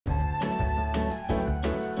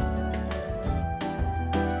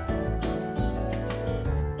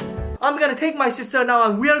I'm gonna take my sister now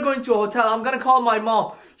and we are going to a hotel. I'm gonna call my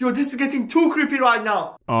mom. Yo, this is getting too creepy right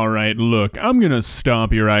now. Alright, look, I'm gonna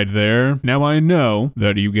stop you right there. Now I know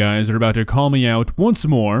that you guys are about to call me out once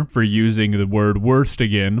more for using the word worst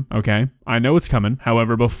again, okay? I know it's coming.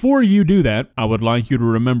 However, before you do that, I would like you to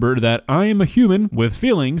remember that I am a human with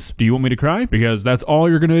feelings. Do you want me to cry? Because that's all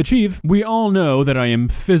you're gonna achieve. We all know that I am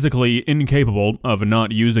physically incapable of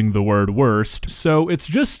not using the word worst, so it's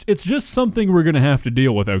just something we're gonna have to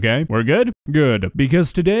deal with, okay? We're good? Good.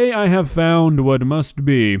 Because today I have found what must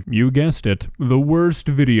be, you guessed it, the worst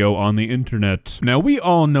video on the internet. Now, we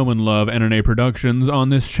all know and love N&A Productions on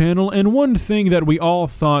this channel, and one thing that we all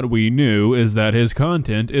thought we knew is that his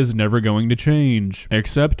content is never going to change.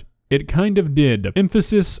 Except, it kind of did.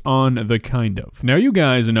 Emphasis on the kind of. Now, you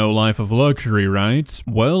guys know Life of Luxury, right?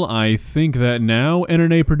 Well, I think that now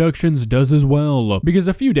N&A Productions does as well. Because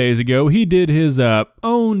a few days ago, he did his,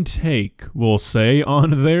 own take, we'll say,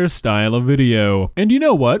 on their style of video. And you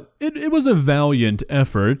know what? It was a valiant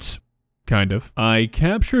effort. Kind of. I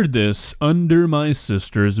captured this under my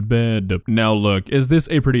sister's bed. Now look, is this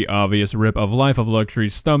a pretty obvious rip of Life of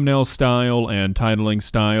Luxury's thumbnail style and titling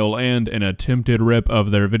style and an attempted rip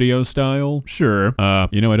of their video style? Sure.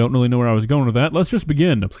 You know, I don't really know where I was going with that. Let's just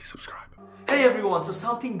begin. Please subscribe. Hey everyone, so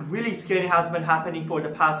something really scary has been happening for the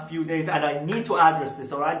past few days and I need to address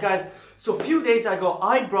this, alright guys? So a few days ago,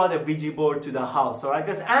 I brought a Ouija board to the house, alright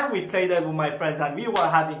guys? And we played it with my friends and we were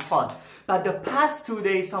having fun. But the past 2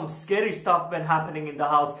 days, some scary stuff been happening in the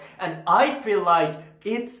house and I feel like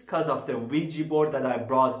it's because of the Ouija board that I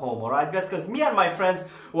brought home, alright guys? Because me and my friends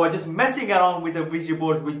were just messing around with the Ouija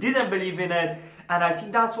board. We didn't believe in it. And I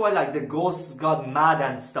think that's why like the ghosts got mad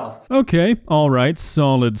and stuff. Okay, alright,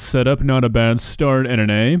 solid setup, not a bad start,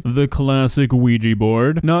 N&A. The classic Ouija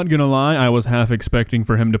board. Not gonna lie, I was half expecting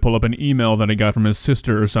for him to pull up an email that he got from his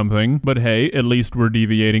sister or something. But hey, at least we're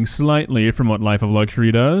deviating slightly from what Life of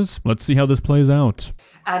Luxury does. Let's see how this plays out.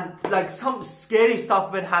 And like some scary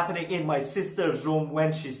stuff been happening in my sister's room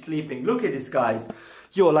when she's sleeping. Look at this, guys.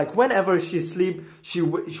 Yo, like whenever she sleeps, she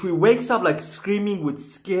wakes up like screaming with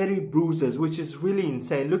scary bruises, which is really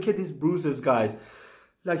insane. Look at these bruises, guys.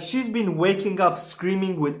 Like she's been waking up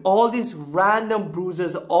screaming with all these random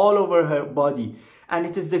bruises all over her body. And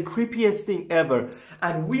it is the creepiest thing ever.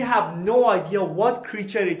 And we have no idea what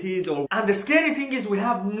creature it is. And the scary thing is we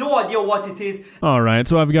have no idea what it is. Alright,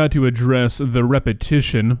 so I've got to address the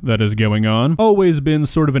repetition that is going on. Always been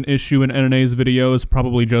sort of an issue in N&A's videos,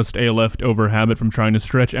 probably just a leftover habit from trying to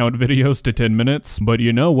stretch out videos to 10 minutes. But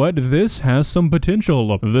you know what? This has some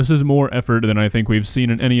potential. This is more effort than I think we've seen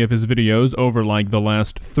in any of his videos over like the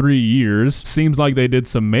last 3 years. Seems like they did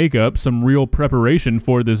some makeup, some real preparation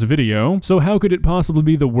for this video. So how could it possibly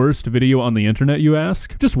be the worst video on the internet, you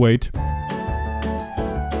ask? Just wait.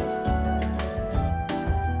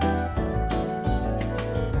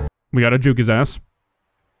 We gotta juke his ass.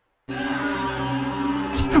 What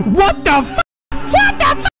the f? What the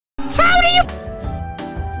f? How do you?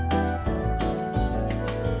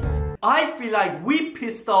 I feel like we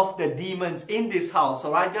pissed off the demons in this house,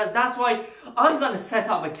 alright guys? That's why I'm gonna set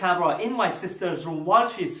up a camera in my sister's room while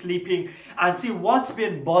she's sleeping and see what's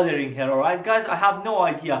been bothering her, alright guys? I have no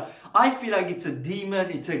idea. I feel like it's a demon,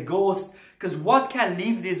 it's a ghost, because what can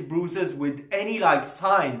leave these bruises with any like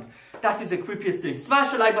signs? That is the creepiest thing.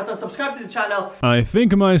 Smash the like button, subscribe to the channel. I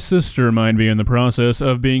think my sister might be in the process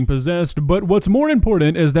of being possessed, but what's more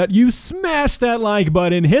important is that you smash that like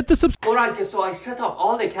button, hit the subscribe. Alright guys, so I set up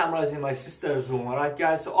all the cameras in my sister's room, alright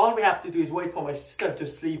guys? So all we have to do is wait for my sister to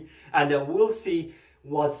sleep and then we'll see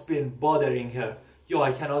what's been bothering her. Yo,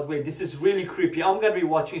 I cannot wait. This is really creepy. I'm gonna be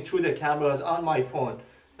watching through the cameras on my phone.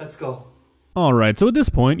 Let's go. Alright, so at this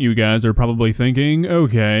point, you guys are probably thinking,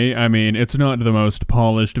 okay, I mean, it's not the most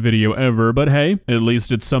polished video ever, but hey, at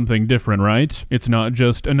least it's something different, right? It's not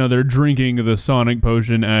just another drinking the Sonic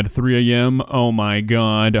potion at 3 AM, oh my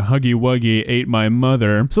god, Huggy Wuggy ate my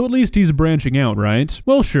mother, so at least he's branching out, right?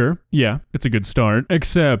 Well, sure, yeah, it's a good start,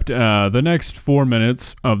 except, the next 4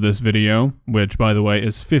 minutes of this video, which, by the way,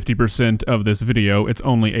 is 50% of this video, it's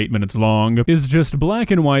only 8 minutes long, is just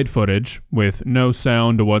black and white footage, with no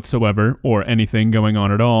sound whatsoever, or anything going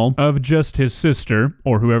on at all, of just his sister,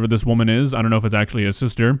 or whoever this woman is, I don't know if it's actually his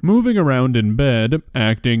sister, moving around in bed,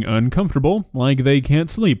 acting uncomfortable, like they can't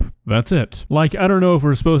sleep. That's it. Like, I don't know if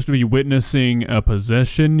we're supposed to be witnessing a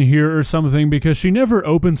possession here or something, because she never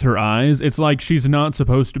opens her eyes. It's like she's not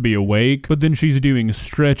supposed to be awake, but then she's doing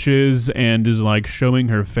stretches and is like showing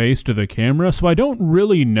her face to the camera, so I don't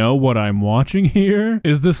really know what I'm watching here.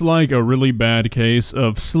 Is this like a really bad case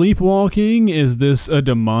of sleepwalking? Is this a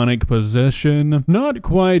demonic possession? session. Not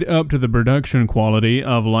quite up to the production quality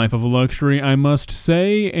of Life of Luxury, I must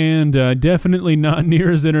say, and definitely not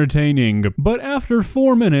near as entertaining. But after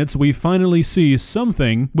 4 minutes, we finally see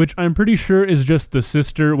something, which I'm pretty sure is just the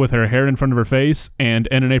sister with her hair in front of her face, and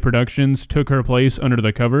N&A Productions took her place under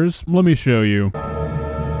the covers. Let me show you.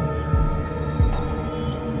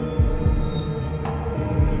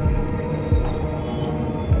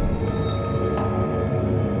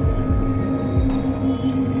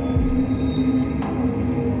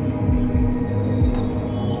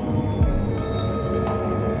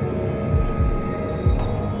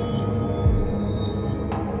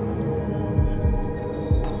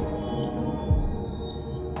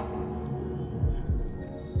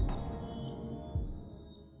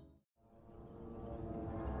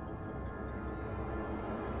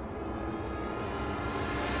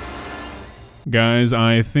 Guys,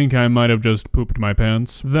 I think I might have just pooped my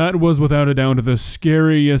pants. That was without a doubt the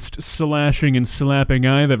scariest slashing and slapping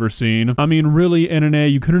I've ever seen. I mean, really, N&A,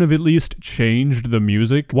 you couldn't have at least changed the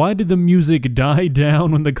music? Why did the music die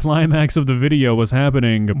down when the climax of the video was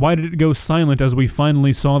happening? Why did it go silent as we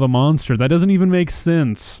finally saw the monster? That doesn't even make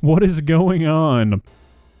sense. What is going on?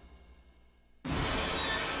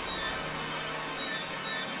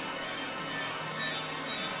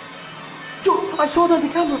 Yo, I saw that on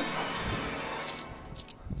the camera.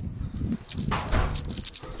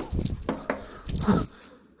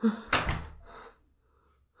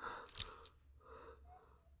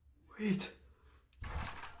 Wait.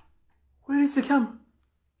 Where is the camera?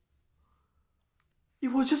 It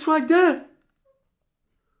was just right there.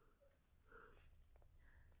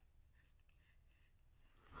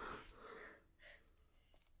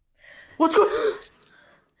 What's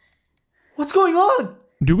going on?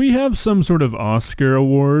 Do we have some sort of Oscar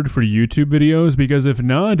award for YouTube videos? Because if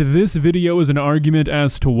not, this video is an argument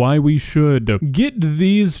as to why we should. Get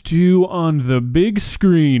these two on the big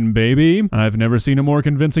screen, baby. I've never seen a more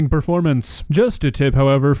convincing performance. Just a tip,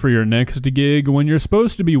 however, for your next gig, when you're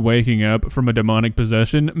supposed to be waking up from a demonic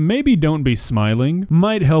possession, maybe don't be smiling.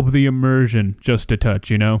 Might help the immersion just a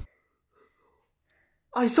touch, you know?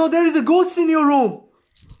 I saw there is a ghost in your room.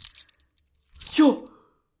 Yo.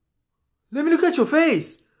 Let me look at your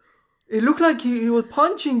face. It looked like he was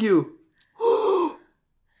punching you. Oh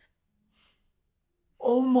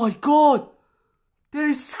my god. There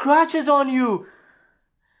is scratches on you.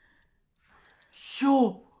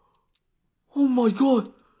 Yo. Oh my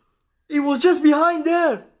god. It was just behind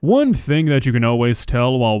there. One thing that you can always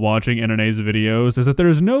tell while watching N&A's videos is that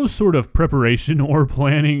there's no sort of preparation or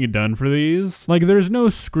planning done for these. Like, there's no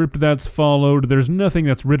script that's followed, there's nothing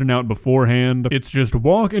that's written out beforehand. It's just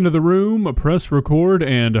walk into the room, press record,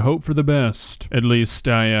 and hope for the best. At least,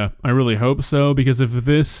 I really hope so, because if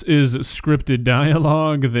this is scripted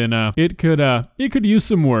dialogue, then it could use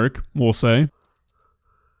some work, we'll say.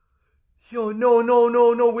 Yo,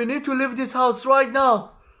 no, we need to leave this house right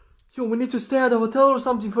now. Yo, we need to stay at a hotel or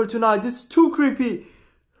something for tonight. This is too creepy.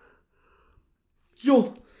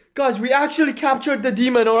 Yo, guys, we actually captured the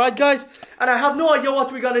demon, alright, guys? And I have no idea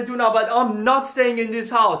what we're gonna do now, but I'm not staying in this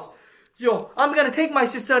house. Yo, I'm gonna take my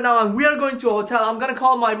sister now and we are going to a hotel. I'm gonna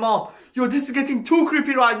call my mom. Yo, this is getting too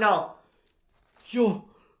creepy right now. Yo,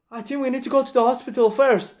 I think we need to go to the hospital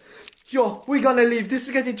first. Yo, we're gonna leave. This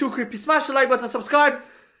is getting too creepy. Smash the like button, subscribe,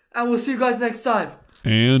 and we'll see you guys next time.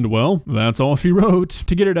 And, well, that's all she wrote.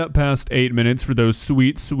 To get it up past 8 minutes for those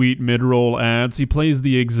sweet, sweet mid-roll ads, he plays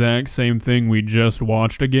the exact same thing we just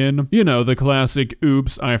watched again. You know, the classic,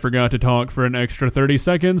 oops, I forgot to talk for an extra 30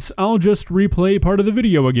 seconds, I'll just replay part of the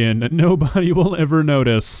video again. Nobody will ever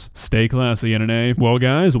notice. Stay classy, N&A. Well,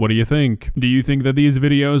 guys, what do you think? Do you think that these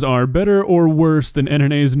videos are better or worse than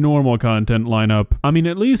N&A's normal content lineup? I mean,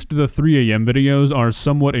 at least the 3 AM videos are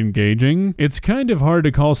somewhat engaging. It's kind of hard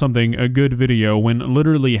to call something a good video when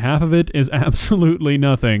literally half of it is absolutely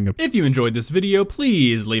nothing. If you enjoyed this video,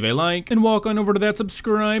 please leave a like and walk on over to that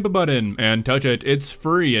subscribe button and touch it. It's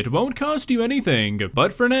free. It won't cost you anything.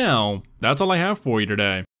 But for now, that's all I have for you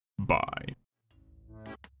today. Bye.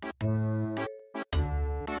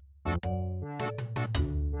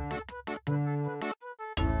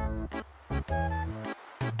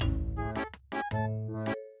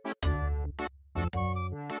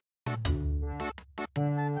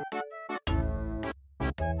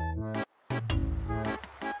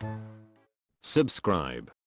 Subscribe.